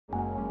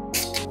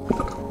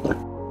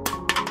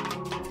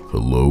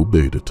Hello,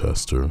 beta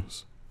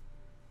testers.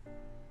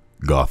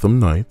 Gotham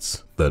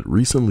Knights, that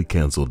recently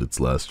cancelled its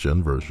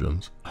last-gen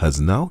versions,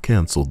 has now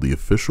cancelled the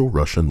official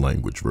Russian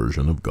language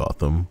version of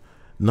Gotham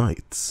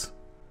Knights,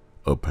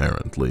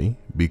 apparently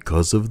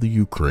because of the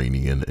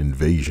Ukrainian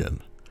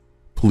invasion.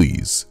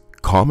 Please,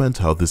 comment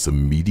how this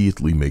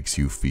immediately makes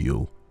you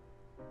feel,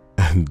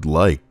 and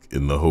like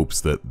in the hopes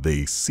that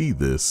they see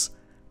this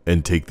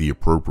and take the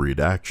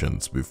appropriate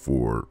actions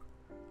before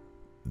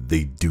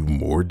they do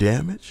more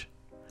damage.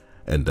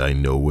 And I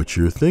know what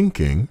you're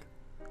thinking,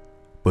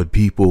 but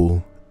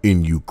people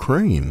in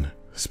Ukraine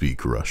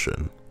speak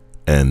Russian,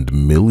 and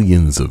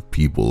millions of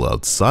people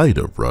outside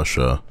of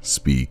Russia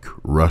speak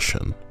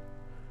Russian.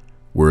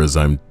 Whereas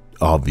I'm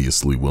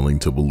obviously willing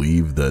to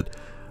believe that,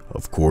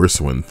 of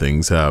course, when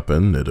things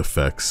happen, it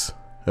affects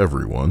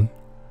everyone.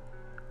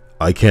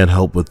 I can't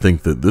help but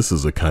think that this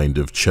is a kind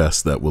of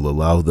chess that will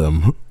allow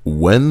them,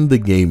 when the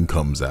game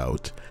comes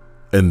out,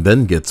 and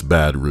then gets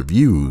bad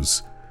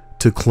reviews,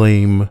 to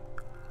claim,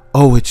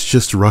 oh, it's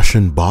just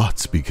Russian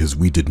bots because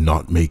we did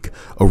not make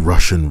a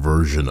Russian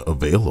version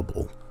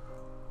available.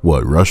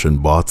 What, Russian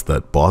bots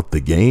that bought the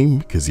game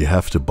because you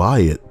have to buy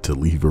it to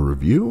leave a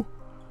review?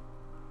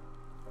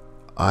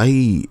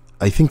 I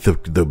think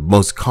the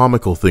most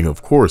comical thing,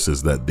 of course,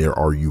 is that there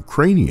are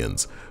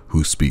Ukrainians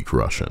who speak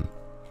Russian.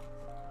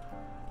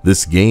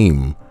 This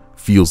game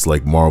feels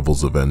like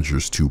Marvel's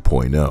Avengers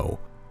 2.0.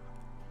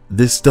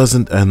 This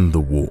doesn't end the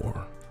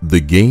war. The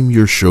game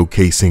you're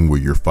showcasing where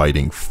you're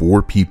fighting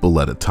 4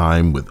 people at a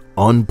time with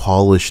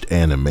unpolished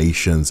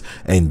animations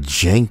and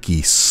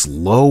janky,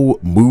 slow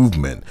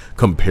movement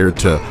compared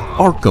to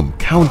Arkham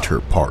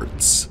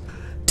counterparts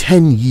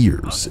 10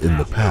 years in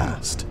the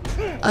past.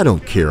 I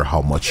don't care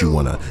how much you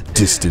want to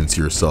distance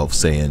yourself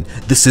saying,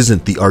 this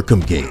isn't the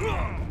Arkham game.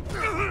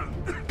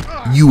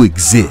 You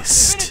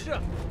exist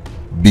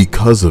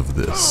because of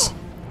this,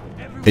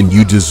 and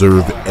you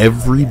deserve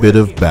every bit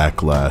of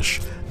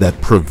backlash that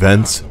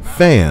prevents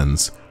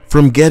fans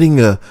from getting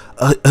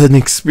an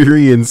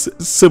experience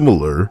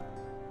similar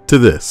to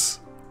this.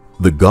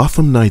 The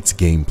Gotham Knights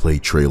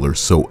gameplay trailer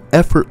so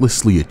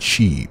effortlessly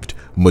achieved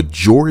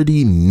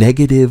majority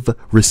negative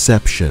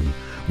reception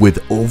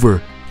with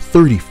over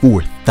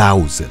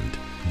 34,000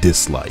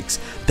 dislikes.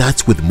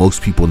 That's with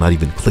most people not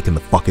even clicking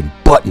the fucking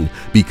button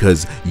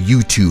because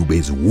YouTube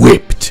is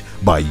whipped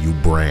by you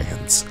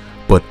brands.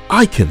 But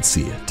I can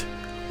see it.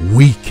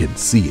 We can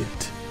see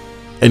it.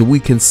 And we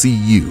can see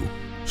you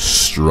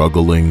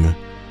struggling,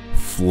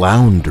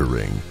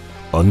 floundering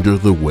under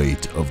the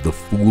weight of the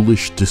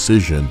foolish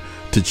decision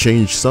to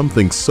change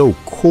something so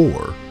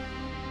core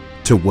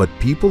to what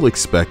people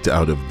expect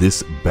out of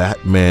this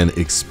Batman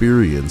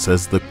experience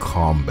as the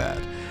combat.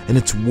 And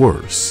it's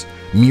worse.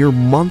 Mere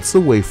months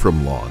away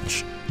from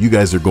launch, you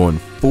guys are going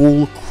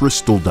full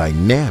Crystal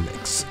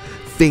Dynamics,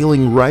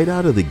 failing right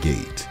out of the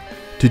gate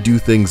to do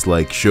things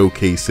like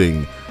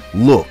showcasing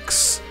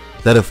looks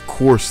that of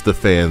course the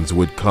fans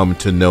would come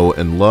to know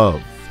and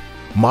love.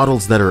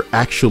 Models that are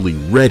actually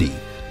ready,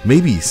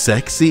 maybe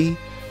sexy,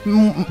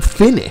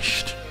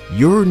 finished.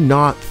 You're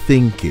not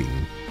thinking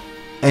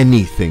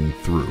anything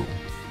through.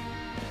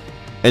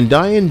 And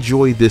I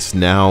enjoy this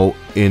now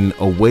in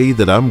a way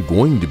that I'm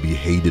going to be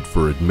hated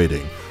for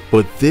admitting,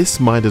 but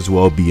this might as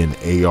well be an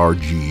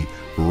ARG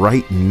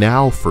right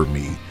now for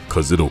me,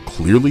 because it'll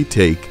clearly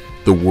take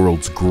the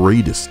world's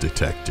greatest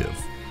detective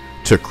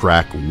to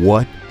crack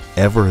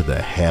whatever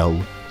the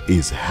hell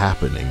is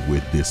happening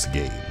with this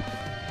game.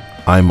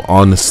 I'm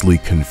honestly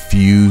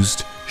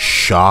confused,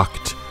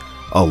 shocked.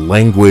 A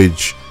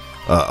language,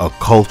 a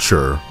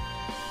culture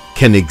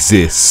can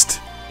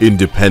exist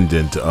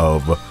independent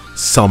of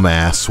some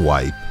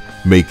asswipe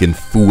making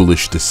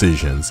foolish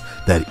decisions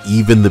that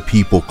even the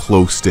people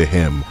close to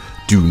him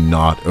do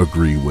not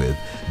agree with.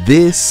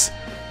 This,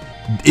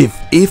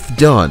 if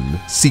done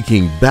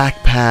seeking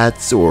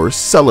backpats or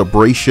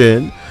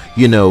celebration,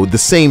 you know, the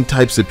same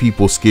types of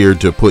people scared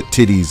to put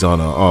titties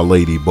on a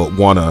lady but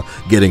wanna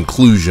get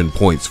inclusion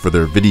points for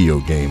their video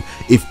game.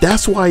 If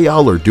that's why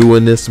y'all are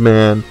doing this,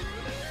 man,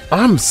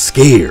 I'm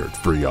scared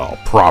for y'all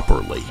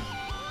properly.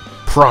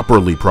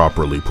 Properly.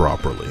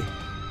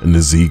 And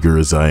as eager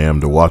as I am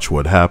to watch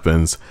what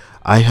happens,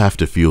 I have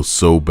to feel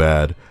so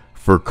bad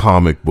for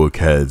comic book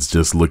heads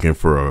just looking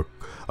for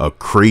a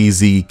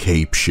crazy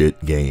cape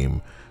shit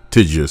game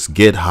to just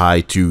get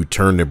high to,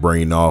 turn the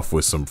brain off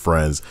with some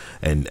friends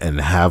and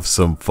have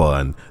some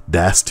fun.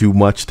 That's too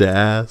much to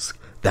ask.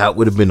 That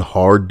would have been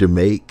hard to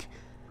make.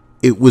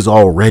 It was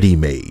already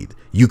made.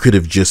 You could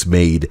have just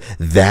made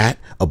that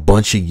a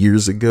bunch of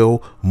years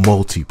ago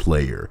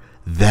multiplayer.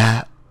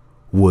 That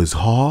was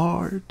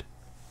hard.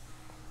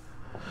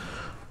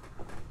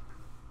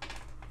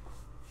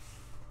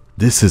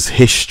 This is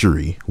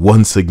history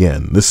once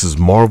again. This is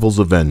Marvel's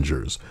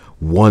Avengers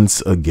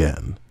once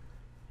again.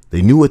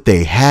 They knew what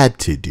they had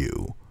to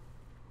do,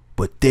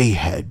 but they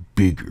had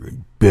bigger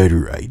and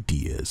better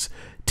ideas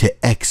to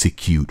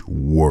execute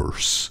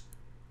worse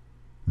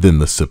than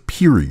the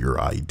superior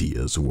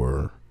ideas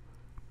were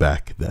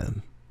back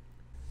then.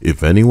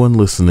 If anyone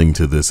listening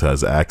to this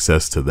has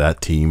access to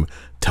that team,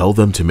 Tell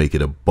them to make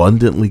it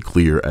abundantly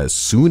clear as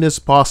soon as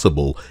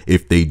possible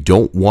if they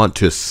don't want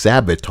to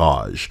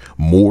sabotage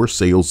more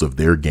sales of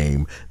their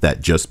game,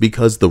 that just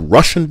because the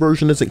Russian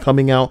version isn't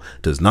coming out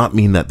does not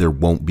mean that there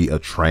won't be a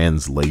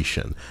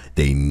translation.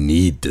 They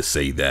need to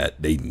say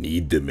that. They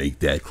need to make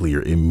that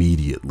clear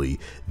immediately.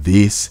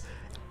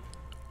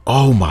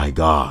 Oh my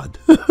God.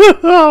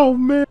 Oh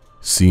man.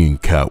 Seeing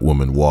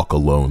Catwoman walk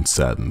alone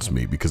saddens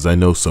me because I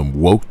know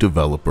some woke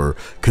developer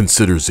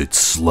considers it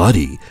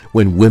slutty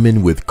when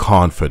women with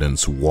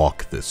confidence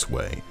walk this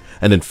way.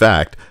 And in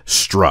fact,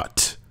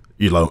 strut,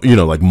 you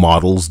know, like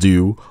models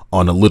do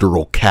on a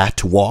literal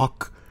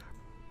catwalk.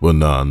 Well,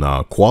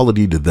 nah,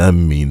 quality to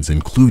them means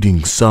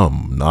including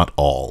some, not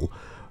all.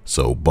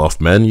 So buff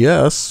men,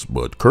 yes,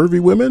 but curvy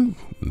women,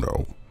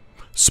 no.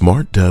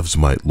 Smart devs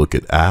might look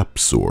at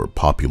apps or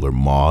popular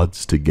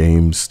mods to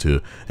games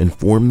to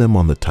inform them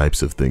on the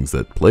types of things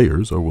that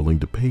players are willing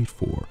to pay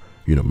for,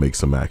 make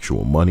some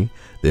actual money.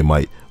 They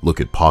might look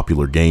at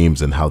popular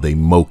games and how they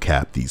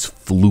mocap these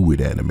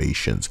fluid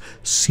animations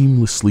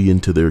seamlessly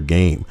into their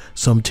game,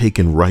 some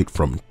taken right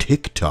from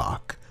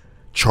TikTok,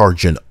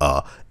 charging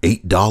 $8,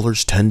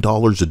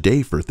 $10 a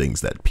day for things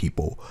that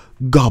people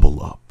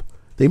gobble up.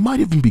 They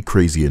might even be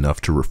crazy enough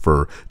to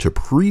refer to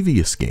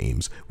previous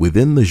games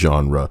within the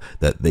genre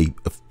that they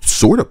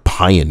sort of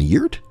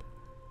pioneered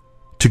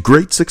to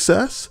great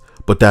success,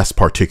 but that's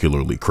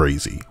particularly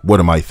crazy. What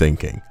am I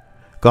thinking?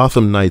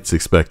 Gotham Knights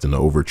expecting to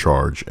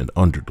overcharge and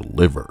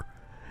underdeliver,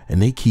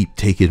 and they keep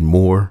taking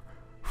more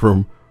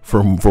from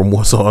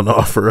what's on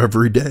offer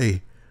every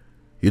day.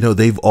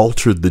 They've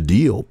altered the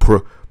deal.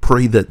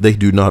 Pray that they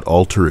do not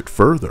alter it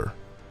further.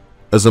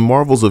 As a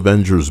Marvel's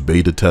Avengers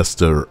beta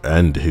tester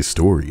and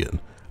historian,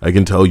 I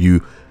can tell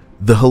you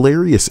the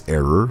hilarious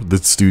error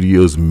that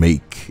studios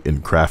make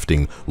in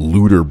crafting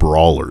looter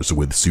brawlers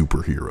with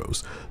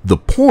superheroes. The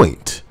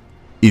point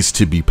is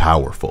to be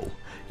powerful.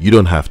 You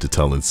don't have to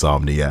tell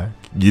Insomniac.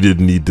 You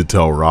didn't need to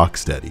tell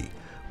Rocksteady.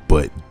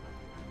 But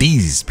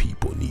these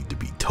people need to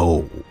be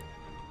told.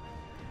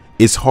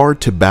 It's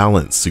hard to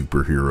balance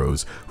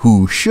superheroes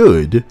who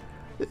should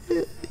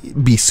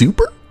be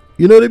super,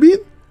 you know what I mean?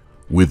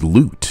 With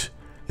loot,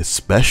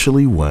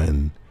 especially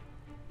when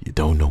you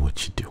don't know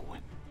what you're doing.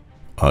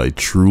 I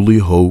truly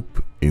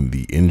hope, in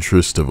the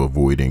interest of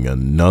avoiding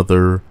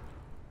another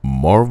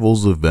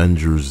Marvel's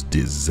Avengers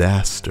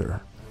disaster,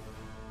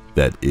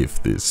 that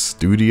if this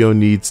studio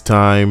needs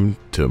time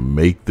to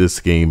make this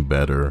game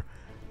better,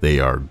 they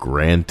are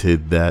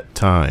granted that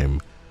time,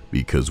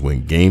 because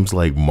when games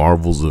like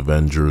Marvel's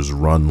Avengers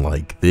run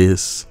like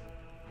this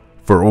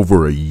for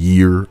over a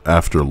year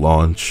after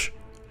launch,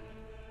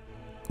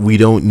 we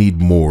don't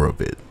need more of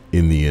it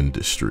in the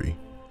industry.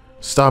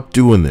 Stop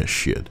doing this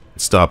shit.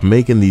 Stop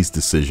making these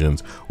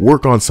decisions.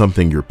 Work on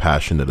something you're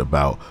passionate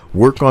about.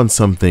 Work on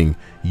something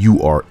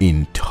you are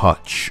in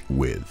touch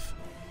with.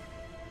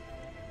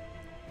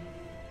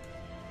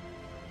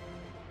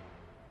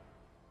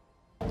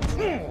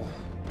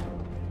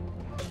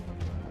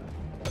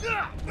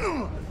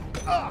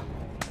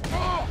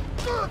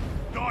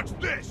 Dodge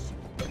this!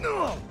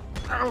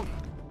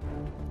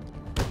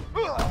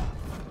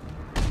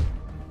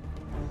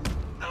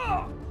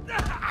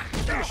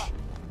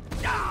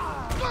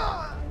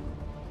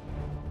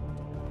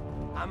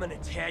 I'm gonna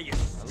tear your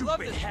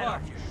stupid head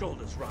off your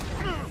shoulders, Rob.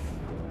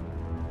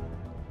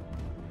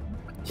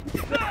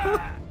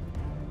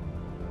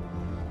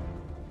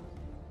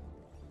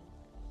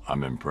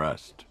 I'm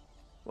impressed.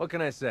 What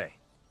can I say?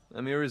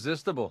 I'm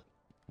irresistible.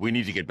 We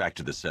need to get back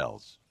to the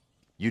cells.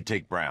 You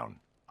take Brown.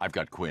 I've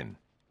got Quinn.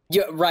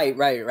 Yeah,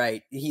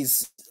 right.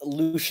 He's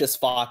Lucius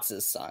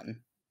Fox's son.